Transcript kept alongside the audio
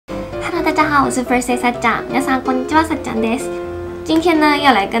大家好，我是 First Say 撒酱，皆さんこんにちは、撒酱です。今天呢，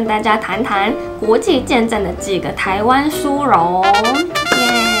要来跟大家谈谈国际见证的几个台湾殊荣。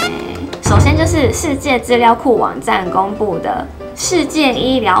首先就是世界资料库网站公布的世界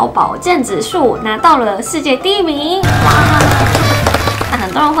医疗保健指数拿到了世界第一名，哇！那很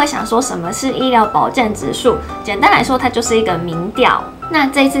多人会想说，什么是医疗保健指数？简单来说，它就是一个民调。那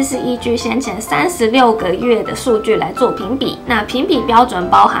这一次是依据先前36个月的数据来做评比。那评比标准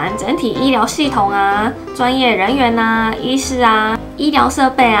包含整体医疗系统啊、专业人员啊、医师啊、医疗设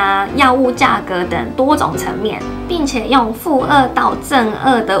备啊、药物价格等多种层面，并且用-2到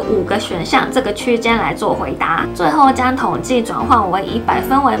+2的5个选项这个区间来做回答，最后将统计转换为以100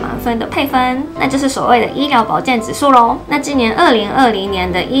分为满分的配分，那就是所谓的医疗保健指数咯。那今年2020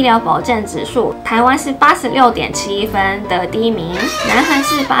年的医疗保健指数，台湾是86.71分的第一名，南韩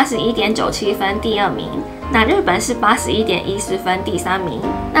是81.97分第二名，那日本是81.14分第三名。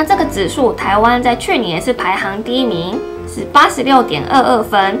那这个指数，台湾在去年也是排行第一名，是86.22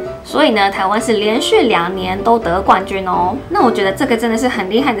分，所以呢，台湾是连续2年都得冠军哦。那我觉得这个真的是很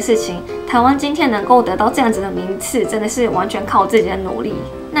厉害的事情，台湾今天能够得到这样子的名次，真的是完全靠自己的努力。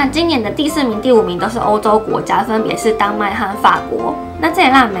那今年的第4名、第5名都是欧洲国家，分别是丹麦和法国。那这也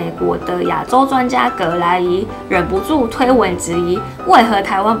让美国的亚洲专家格莱伊忍不住推文质疑，为何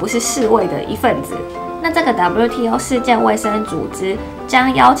台湾不是世卫的一份子？那这个 WTO 世界卫生组织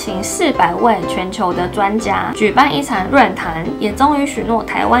将邀请400位全球的专家举办一场论坛，也终于许诺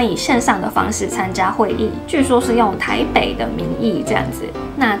台湾以线上的方式参加会议，据说是用台北的名义这样子。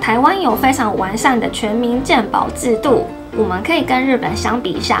那台湾有非常完善的全民健保制度，我们可以跟日本相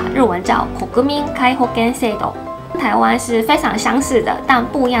比一下，日文叫国民皆保険制度。台湾是非常相似的，但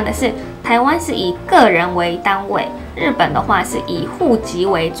不一样的是，台湾是以个人为单位，日本的话是以户籍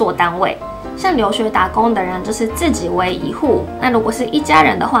为做单位。像留学打工的人就是自己为一户，那如果是一家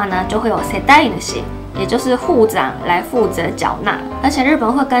人的话呢，就会有世帯主，也就是户长来负责缴纳。而且日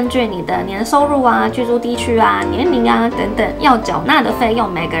本会根据你的年收入啊、居住地区啊、年龄啊等等，要缴纳的费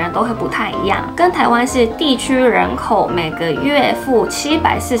用每个人都会不太一样。跟台湾是地区人口每个月付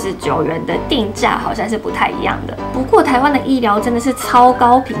749元的定价好像是不太一样的。不过台湾的医疗真的是超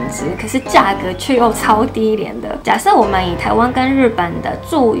高品质，可是价格却又超低廉的。假设我们以台湾跟日本的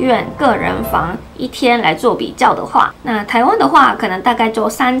住院个人房1天来做比较的话，那台湾的话可能大概就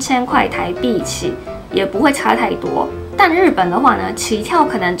3000块台币起，也不会差太多。但日本的话呢，起跳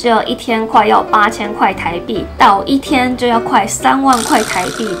可能只有1天快要8000块台币，到1天就要快3万块台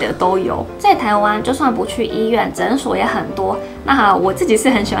币的都有。在台湾，就算不去医院，诊所也很多。那我自己是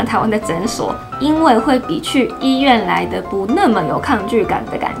很喜欢台湾的诊所，因为会比去医院来的不那么有抗拒感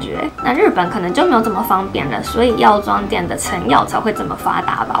的感觉。那日本可能就没有这么方便了，所以药妆店的成药才会这么发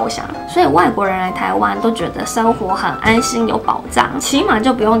达吧，我想。所以外国人来台湾都觉得生活很安心有保障，起码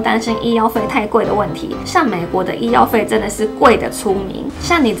就不用担心医药费太贵的问题。像美国的医药费真的是贵的出名，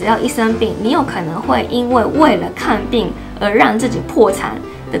像你只要一生病，你有可能会因为了看病而让自己破产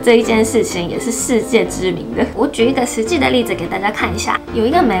的这一件事情，也是世界知名的。我举一个实际的例子给大家看一下。有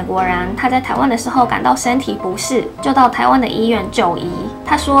一个美国人，他在台湾的时候感到身体不适，就到台湾的医院就医。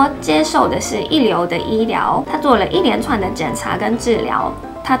他说接受的是一流的医疗，他做了一连串的检查跟治疗，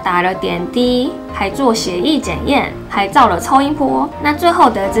他打了点滴，还做血液检验，还照了超音波。那最后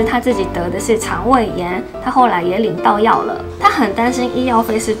得知他自己得的是肠胃炎，他后来也领到药了。他很担心医药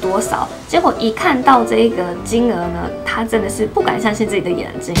费是多少，结果一看到这个金额呢，他真的是不敢相信自己的眼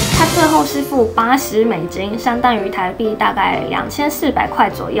睛。他最后是付$80，相当于台币大概2400块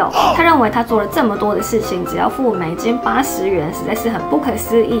左右。他认为他做了这么多的事情，只要付$80元，实在是很不可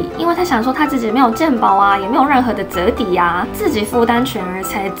思议。因为他想说他自己没有健保啊，也没有任何的折抵啊，自己负担全额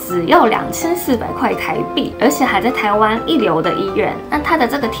才只要2400块台币，而且还在台湾一流的医院。那他的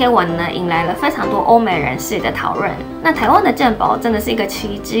这个贴文呢，引来了非常多欧美人士的讨论。那台湾的健保真的是一个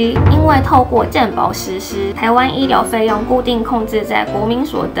奇迹，因为透过健保实施，台湾医疗费用固定控制在国民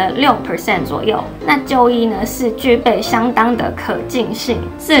所得6% 左右。那就医呢是具备相当的可进性，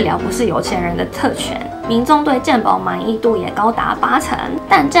治疗不是有钱人的特权。民众对健保满意度也高达80%，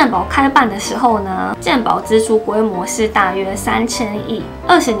但健保开办的时候呢，健保支出规模是大约3000亿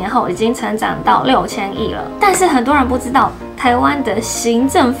，20年后已经成长到6000亿了。但是很多人不知道，台湾的行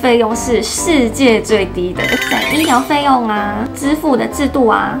政费用是世界最低的，在医疗费用啊、支付的制度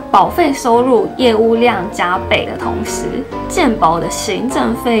啊、保费收入、业务量加倍的同时，健保的行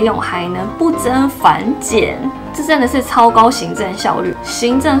政费用还能不增反减。这真的是超高行政效率，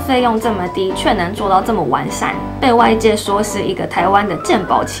行政费用这么低，却能做到这么完善，被外界说是一个台湾的健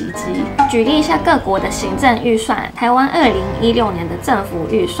保奇迹。举例一下各国的行政预算，台湾2016年的政府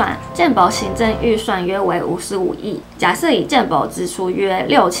预算，健保行政预算约为55亿。假设以健保支出约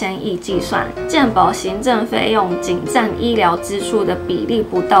6000亿计算，健保行政费用仅占医疗支出的比例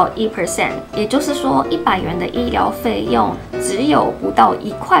不到1%，也就是说100元的医疗费用只有不到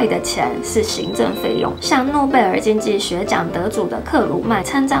1块的钱是行政费用。像诺贝尔经济学奖得主的克鲁曼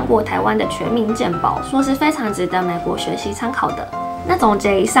称赞过台湾的全民健保，说是非常值得美国学习参考的。那总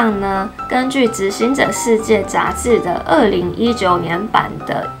结以上呢，根据《执行者世界》杂志的2019年版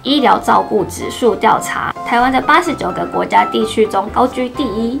的医疗照顾指数调查，台湾在89个国家地区中高居第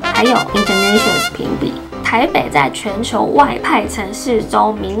一，还有 International 评比。台北在全球外派城市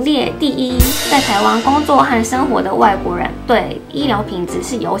中名列第一，在台湾工作和生活的外国人对医疗品质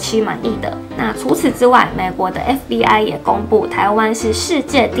是尤其满意的。那除此之外，美国的 FBI 也公布台湾是世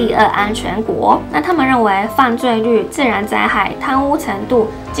界第2安全国。那他们认为犯罪率、自然灾害、贪污程度、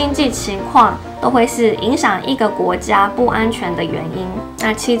经济情况都会是影响一个国家不安全的原因。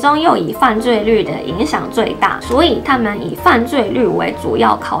那其中又以犯罪率的影响最大，所以他们以犯罪率为主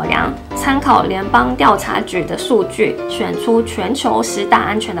要考量，参考联邦调查局的数据，选出全球10大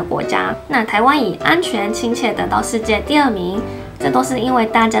安全的国家。那台湾以安全亲切得到世界第2名。这都是因为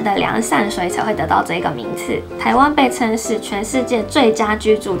大家的良善，所以才会得到这个名次。台湾被称是全世界最佳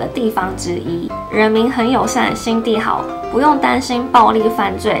居住的地方之一，人民很友善，心地好，不用担心暴力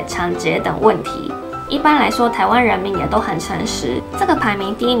犯罪、抢劫等问题。一般来说，台湾人民也都很诚实。这个排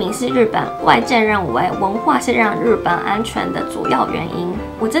名第1名是日本，外界认为文化是让日本安全的主要原因。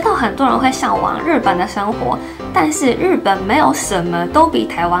我知道很多人会向往日本的生活，但是日本没有什么都比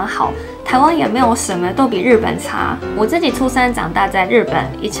台湾好。台湾也没有什么都比日本差。我自己出生长大在日本，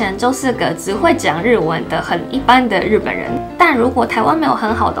以前就是个只会讲日文的很一般的日本人。但如果台湾没有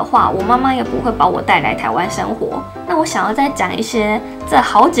很好的话，我妈妈也不会把我带来台湾生活。那我想要再讲一些这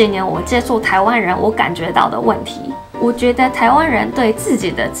好几年我接触台湾人我感觉到的问题。我觉得台湾人对自己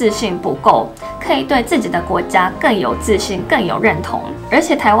的自信不够，可以对自己的国家更有自信、更有认同。而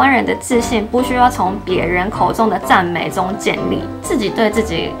且台湾人的自信不需要从别人口中的赞美中建立，自己对自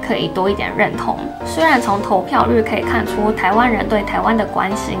己可以多一点认同。虽然从投票率可以看出台湾人对台湾的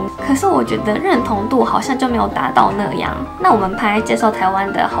关心，可是我觉得认同度好像就没有达到那样。那我们拍介绍台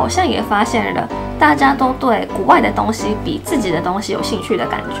湾的，好像也发现了大家都对国外的东西比自己的东西有兴趣的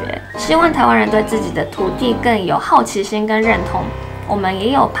感觉。希望台湾人对自己的土地更有好奇心跟认同。我们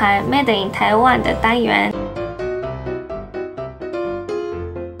也有拍 Made in 台湾的单元。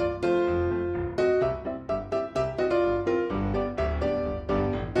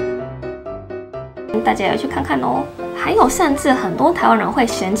大家也去看看哦。还有，甚至很多台湾人会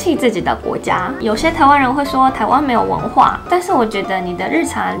嫌弃自己的国家。有些台湾人会说台湾没有文化，但是我觉得你的日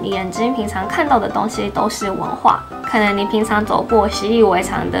常眼睛平常看到的东西都是文化。可能你平常走过习以为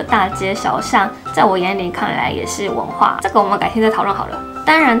常的大街小巷，在我眼里看来也是文化。这个我们改天再讨论好了。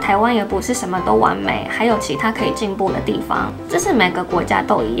当然，台湾也不是什么都完美，还有其他可以进步的地方。这是每个国家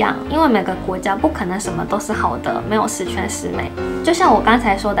都一样，因为每个国家不可能什么都是好的，没有十全十美。就像我刚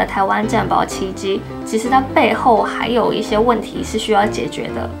才说的台湾健保奇迹，其实它背后还有一些问题是需要解决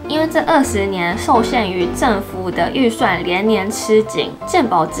的。因为这20年受限于政府的预算连年吃紧，健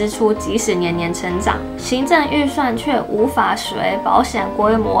保支出即使年年成长，行政预算却无法随保险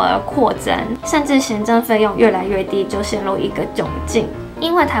规模而扩增，甚至行政费用越来越低，就陷入一个窘境。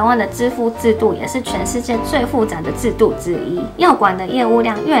因为台湾的支付制度也是全世界最复杂的制度之一，要管的业务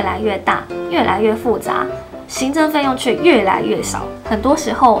量越来越大，越来越复杂，行政费用却越来越少。很多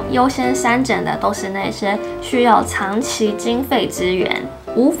时候优先删减的都是那些需要长期经费支援、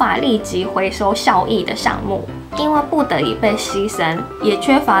无法立即回收效益的项目。因为不得已被牺牲，也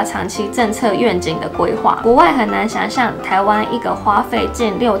缺乏长期政策愿景的规划。国外很难想象台湾一个花费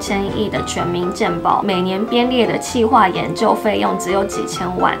近6000亿的全民健保，每年编列的企划研究费用只有几千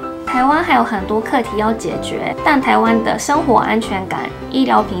万。台湾还有很多课题要解决，但台湾的生活安全感、医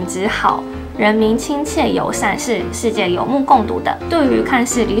疗品质好、人民亲切友善是世界有目共睹的。对于看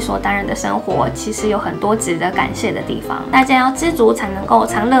似理所当然的生活，其实有很多值得感谢的地方。大家要知足才能够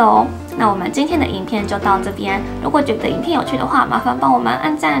常乐哦。那我们今天的影片就到这边。如果觉得影片有趣的话，麻烦帮我们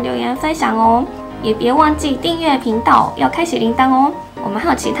按赞、留言、分享哦。也别忘记订阅频道，要开启铃铛哦。我们还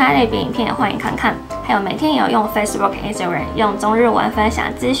有其他类别影片也欢迎看看。还有每天也有用 Facebook、Instagram 用中日文分享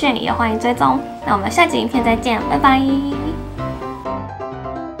资讯，也欢迎追踪。那我们下集影片再见，拜拜。